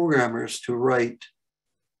for programmers to write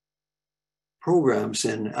programs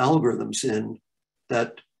in, algorithms in,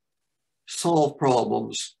 that solve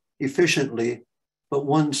problems efficiently, but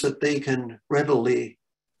ones that they can readily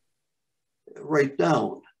write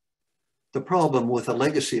down. The problem with a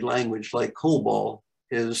legacy language like COBOL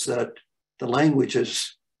is that the language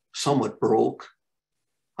is somewhat baroque.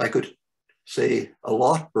 I could say a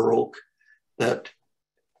lot baroque, that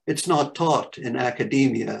it's not taught in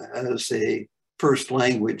academia as a first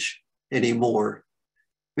language anymore.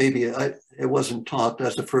 Maybe it wasn't taught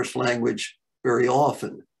as a first language very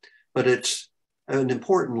often, but it's an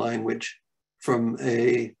important language from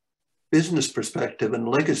a business perspective and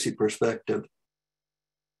legacy perspective.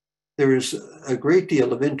 there is a great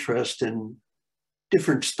deal of interest in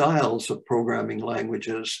different styles of programming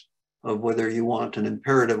languages, of whether you want an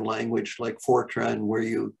imperative language like Fortran, where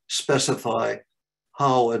you specify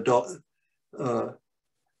how a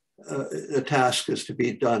task is to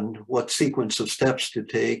be done, what sequence of steps to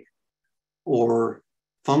take, or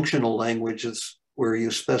functional languages where you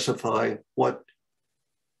specify what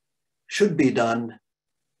should be done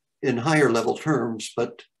in higher level terms,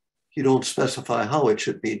 but you don't specify how it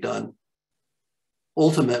should be done.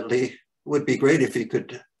 Ultimately, it would be great if you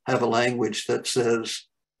could have a language that says,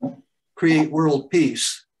 create world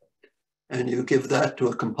peace, and you give that to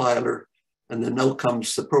a compiler, and then out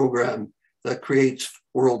comes the program that creates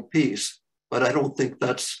world peace. But I don't think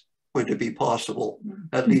that's going to be possible,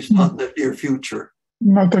 at least not in the near future.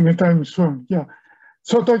 Not anytime soon, yeah.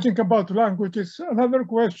 So talking about languages, another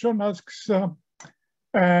question asks,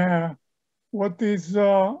 what is,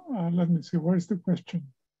 let me see, where is the question?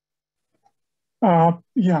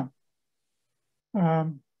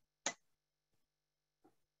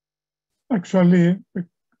 Actually,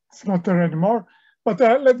 it's not there anymore, but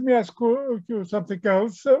let me ask you something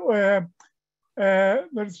else.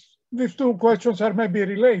 These two questions are maybe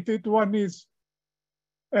related. One is,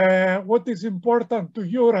 what is important to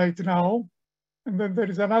you right now? And then there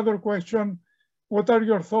is another question, what are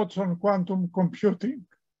your thoughts on quantum computing?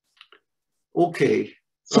 Okay.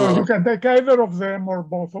 So you can take either of them or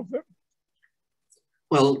both of them.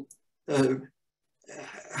 Well,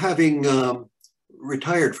 having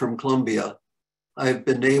retired from Columbia, I've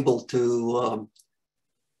been able to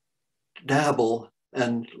dabble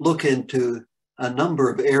and look into a number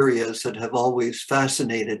of areas that have always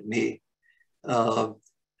fascinated me.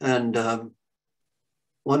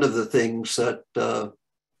 One of the things that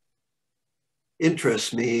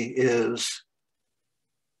interests me is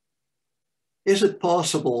it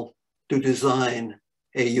possible to design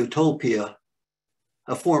a utopia,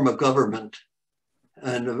 a form of government,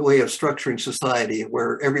 and a way of structuring society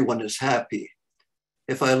where everyone is happy?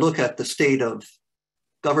 If I look at the state of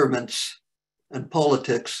governments and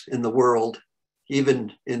politics in the world,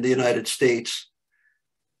 even in the United States,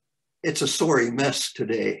 it's a sorry mess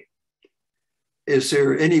today. Is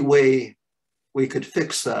there any way we could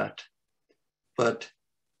fix that? But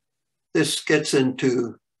this gets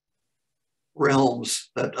into realms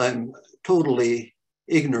that I'm totally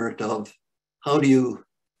ignorant of. How do you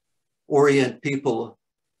orient people,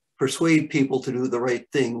 persuade people to do the right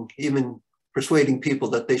thing, even persuading people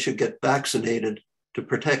that they should get vaccinated to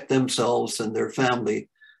protect themselves and their family?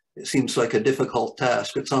 It seems like a difficult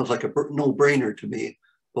task. It sounds like a no-brainer to me,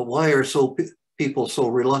 but why are people so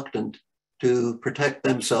reluctant to protect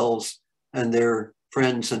themselves and their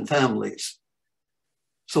friends and families?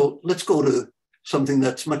 So let's go to something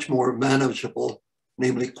that's much more manageable,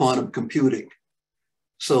 namely quantum computing.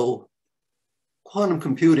 So quantum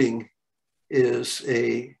computing is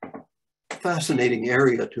a fascinating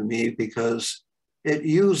area to me because it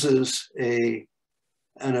uses an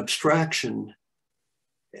abstraction.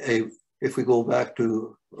 If we go back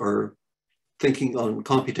to our thinking on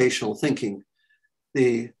computational thinking,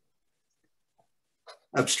 the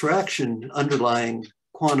abstraction underlying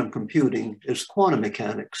quantum computing is quantum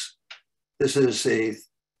mechanics. This is a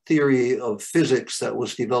theory of physics that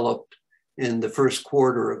was developed in the first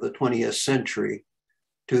quarter of the 20th century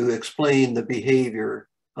to explain the behavior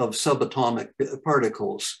of subatomic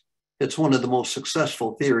particles. It's one of the most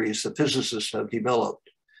successful theories that physicists have developed.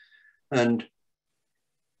 And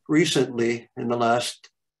recently, in the last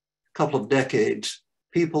couple of decades,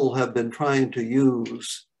 people have been trying to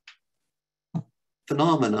use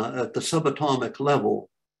phenomena at the subatomic level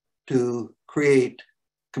to create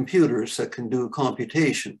computers that can do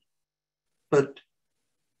computation. But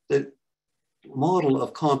the model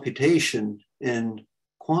of computation in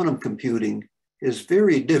quantum computing is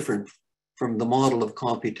very different from the model of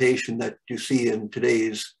computation that you see in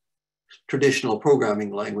today's traditional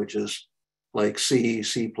programming languages like C,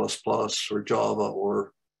 C++, or Java,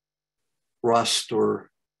 or Rust, or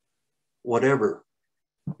whatever,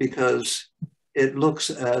 because it looks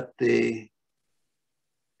at the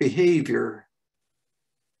behavior,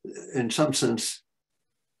 in some sense,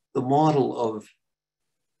 the model of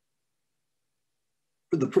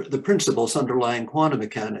the principles underlying quantum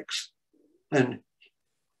mechanics. And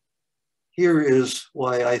here is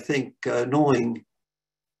why I think knowing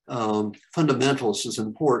fundamentals is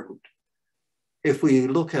important. If we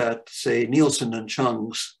look at, say, Nielsen and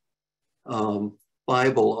Chung's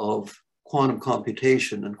Bible of quantum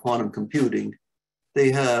computation and quantum computing,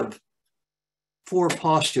 they have 4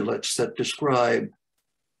 postulates that describe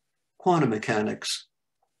quantum mechanics.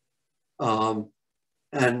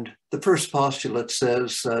 And the first postulate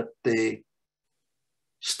says that the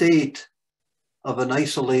state of an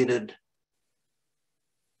isolated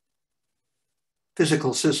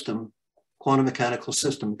physical system, quantum mechanical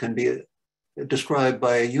system, can be described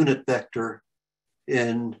by a unit vector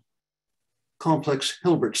in complex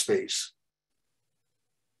Hilbert space.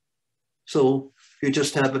 So you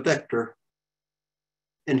just have a vector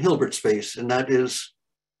in Hilbert space, and that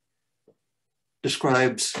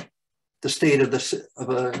describes the state of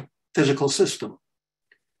a physical system.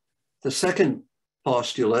 The second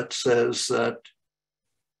postulate says that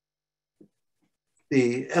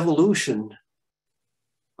the evolution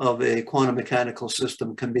of a quantum mechanical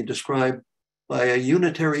system can be described by a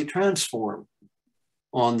unitary transform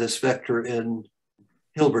on this vector in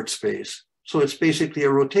Hilbert space. So it's basically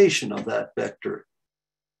a rotation of that vector.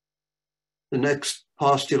 The next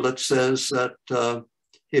postulate says that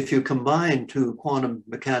if you combine two quantum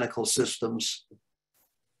mechanical systems,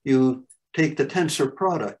 you take the tensor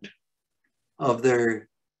product of their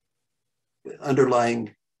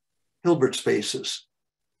underlying Hilbert spaces.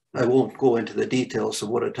 I won't go into the details of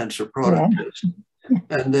what a tensor product is.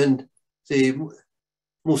 And then the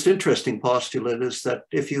most interesting postulate is that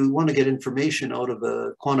if you want to get information out of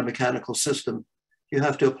a quantum mechanical system, you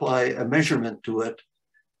have to apply a measurement to it.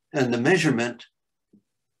 And the measurement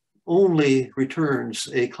only returns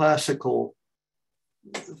a classical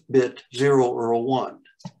bit 0 or a 1,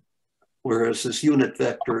 whereas this unit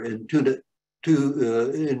vector in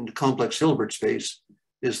in complex Hilbert space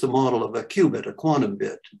is the model of a qubit, a quantum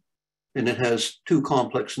bit, and it has two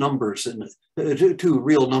complex numbers in it, two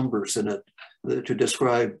real numbers in it to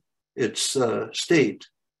describe its state.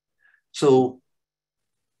 So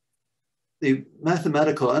the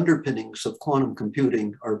mathematical underpinnings of quantum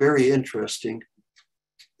computing are very interesting.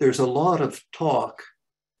 There's a lot of talk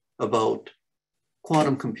about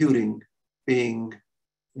quantum computing being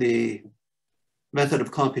the method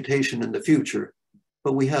of computation in the future,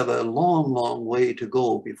 but we have a long, long way to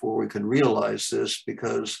go before we can realize this,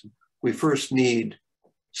 because we first need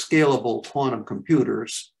scalable quantum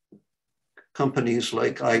computers. Companies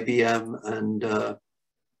like IBM and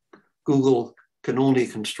Google can only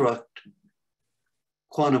construct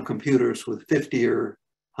quantum computers with 50 or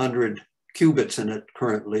 100 qubits in it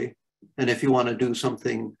currently. And if you want to do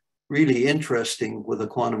something really interesting with a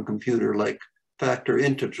quantum computer, like factor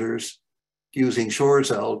integers using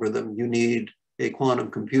Shor's algorithm, you need a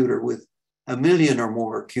quantum computer with 1 million or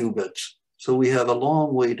more qubits. So we have a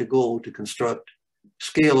long way to go to construct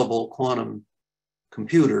scalable quantum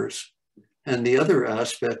computers. And the other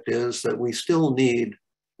aspect is that we still need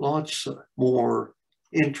lots more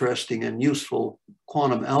interesting and useful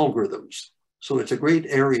quantum algorithms. So it's a great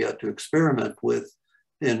area to experiment with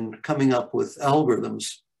in coming up with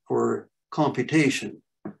algorithms for computation.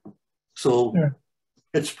 So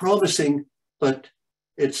it's promising, but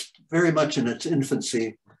it's very much in its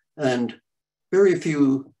infancy, and very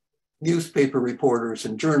few newspaper reporters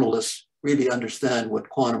and journalists really understand what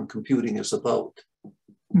quantum computing is about.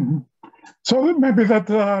 Mm-hmm. So maybe that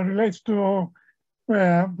relates to,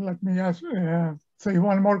 let me ask, say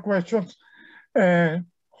one more question.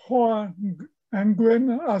 Ho and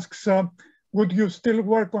Gwen asks, would you still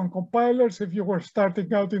work on compilers if you were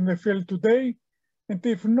starting out in the field today? And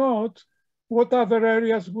if not, what other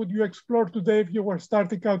areas would you explore today if you were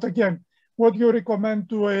starting out again? What do you recommend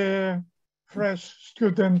to a fresh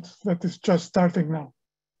student that is just starting now?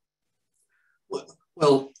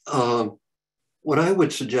 Well, what I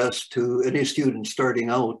would suggest to any student starting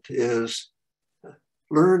out is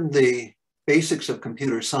learn the basics of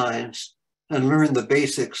computer science and learn the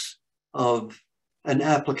basics of an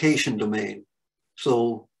application domain.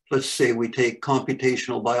 So let's say we take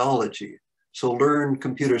computational biology. So learn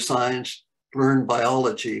computer science, learn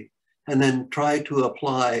biology, and then try to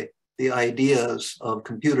apply the ideas of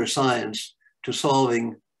computer science to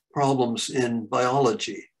solving problems in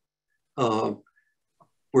biology.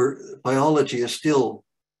 Where biology is still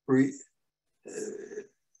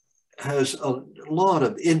has a lot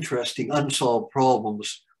of interesting unsolved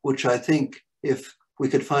problems, which I think if we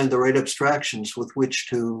could find the right abstractions with which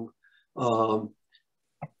to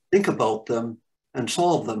think about them and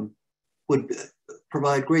solve them, would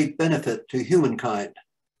provide great benefit to humankind.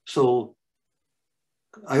 So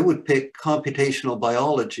I would pick computational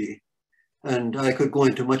biology, and I could go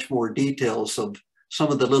into much more details of some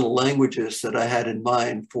of the little languages that I had in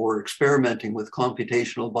mind for experimenting with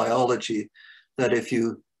computational biology, that if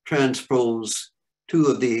you transpose 2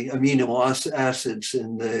 of the amino acids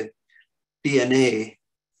in the DNA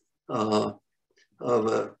of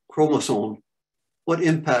a chromosome, what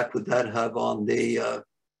impact would that have on the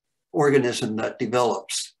organism that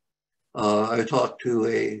develops? I talked to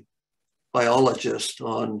a biologist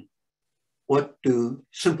on what do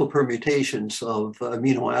simple permutations of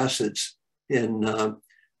amino acids in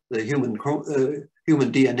the human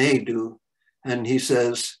DNA do. And he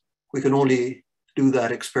says, we can only do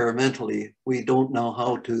that experimentally. We don't know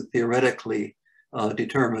how to theoretically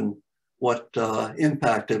determine what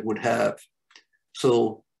impact it would have.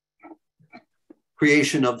 So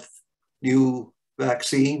creation of new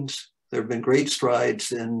vaccines, there have been great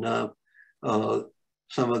strides in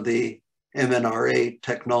some of the mRNA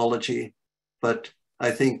technology, but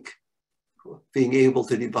I think being able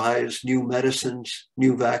to devise new medicines,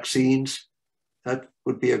 new vaccines, that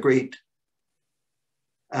would be a great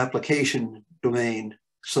application domain.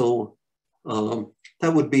 So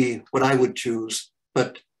that would be what I would choose,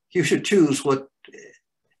 but you should choose what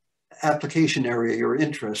application area you're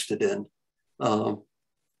interested in.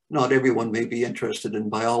 Not everyone may be interested in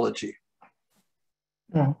biology.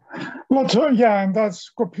 Yeah, yeah, and that's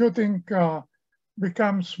computing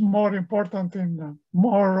becomes more important in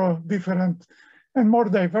more different and more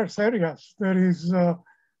diverse areas. There is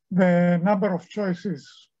the number of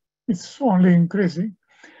choices is only increasing.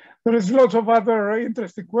 There is lots of other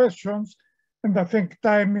interesting questions, and I think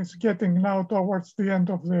time is getting now towards the end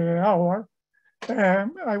of the hour.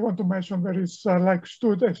 I want to mention there is like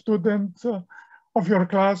a student of your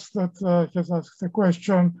class that has asked a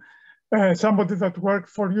question. Somebody that worked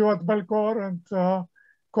for you at Belcor and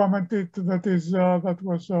commented that that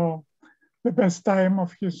was the best time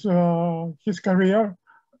of his career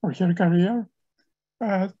or her career.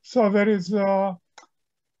 So there is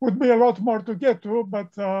would be a lot more to get to,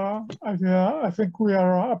 but I think we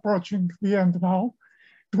are approaching the end now.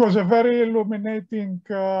 It was a very illuminating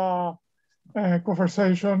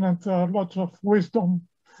conversation and lots of wisdom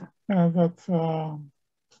that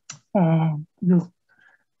you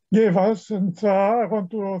gave us. And I want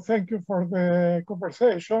to thank you for the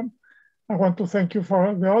conversation. I want to thank you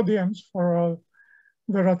for the audience for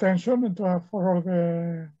their attention and for all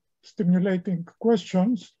the stimulating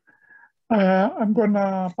questions. I'm going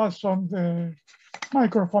to pass on the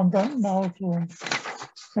microphone now to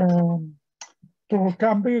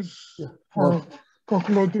Cambis for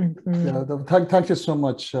concluding. Thank you so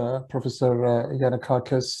much, Professor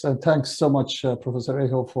Yannakakis, and thanks so much, Professor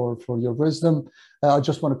Aho, for your wisdom. I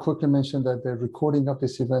just want to quickly mention that the recording of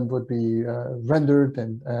this event would be rendered,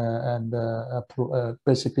 and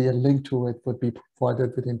basically a link to it would be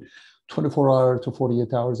provided within 24 hours to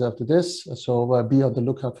 48 hours after this. So be on the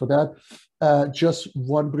lookout for that. Just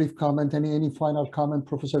one brief comment. Any final comment,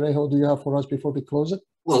 Professor Aho, do you have for us before we close it?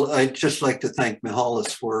 Well, I'd just like to thank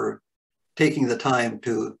Mihalis for taking the time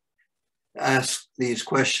to ask these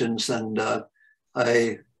questions. And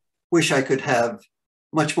I wish I could have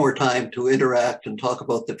much more time to interact and talk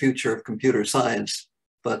about the future of computer science,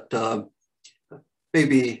 but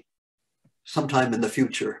maybe sometime in the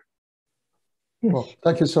future. Well,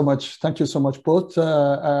 thank you so much. Thank you so much, both.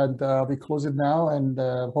 And we close it now, and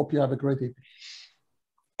hope you have a great evening.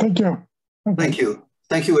 Thank you. Thank you.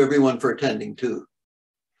 Thank you, everyone, for attending, too.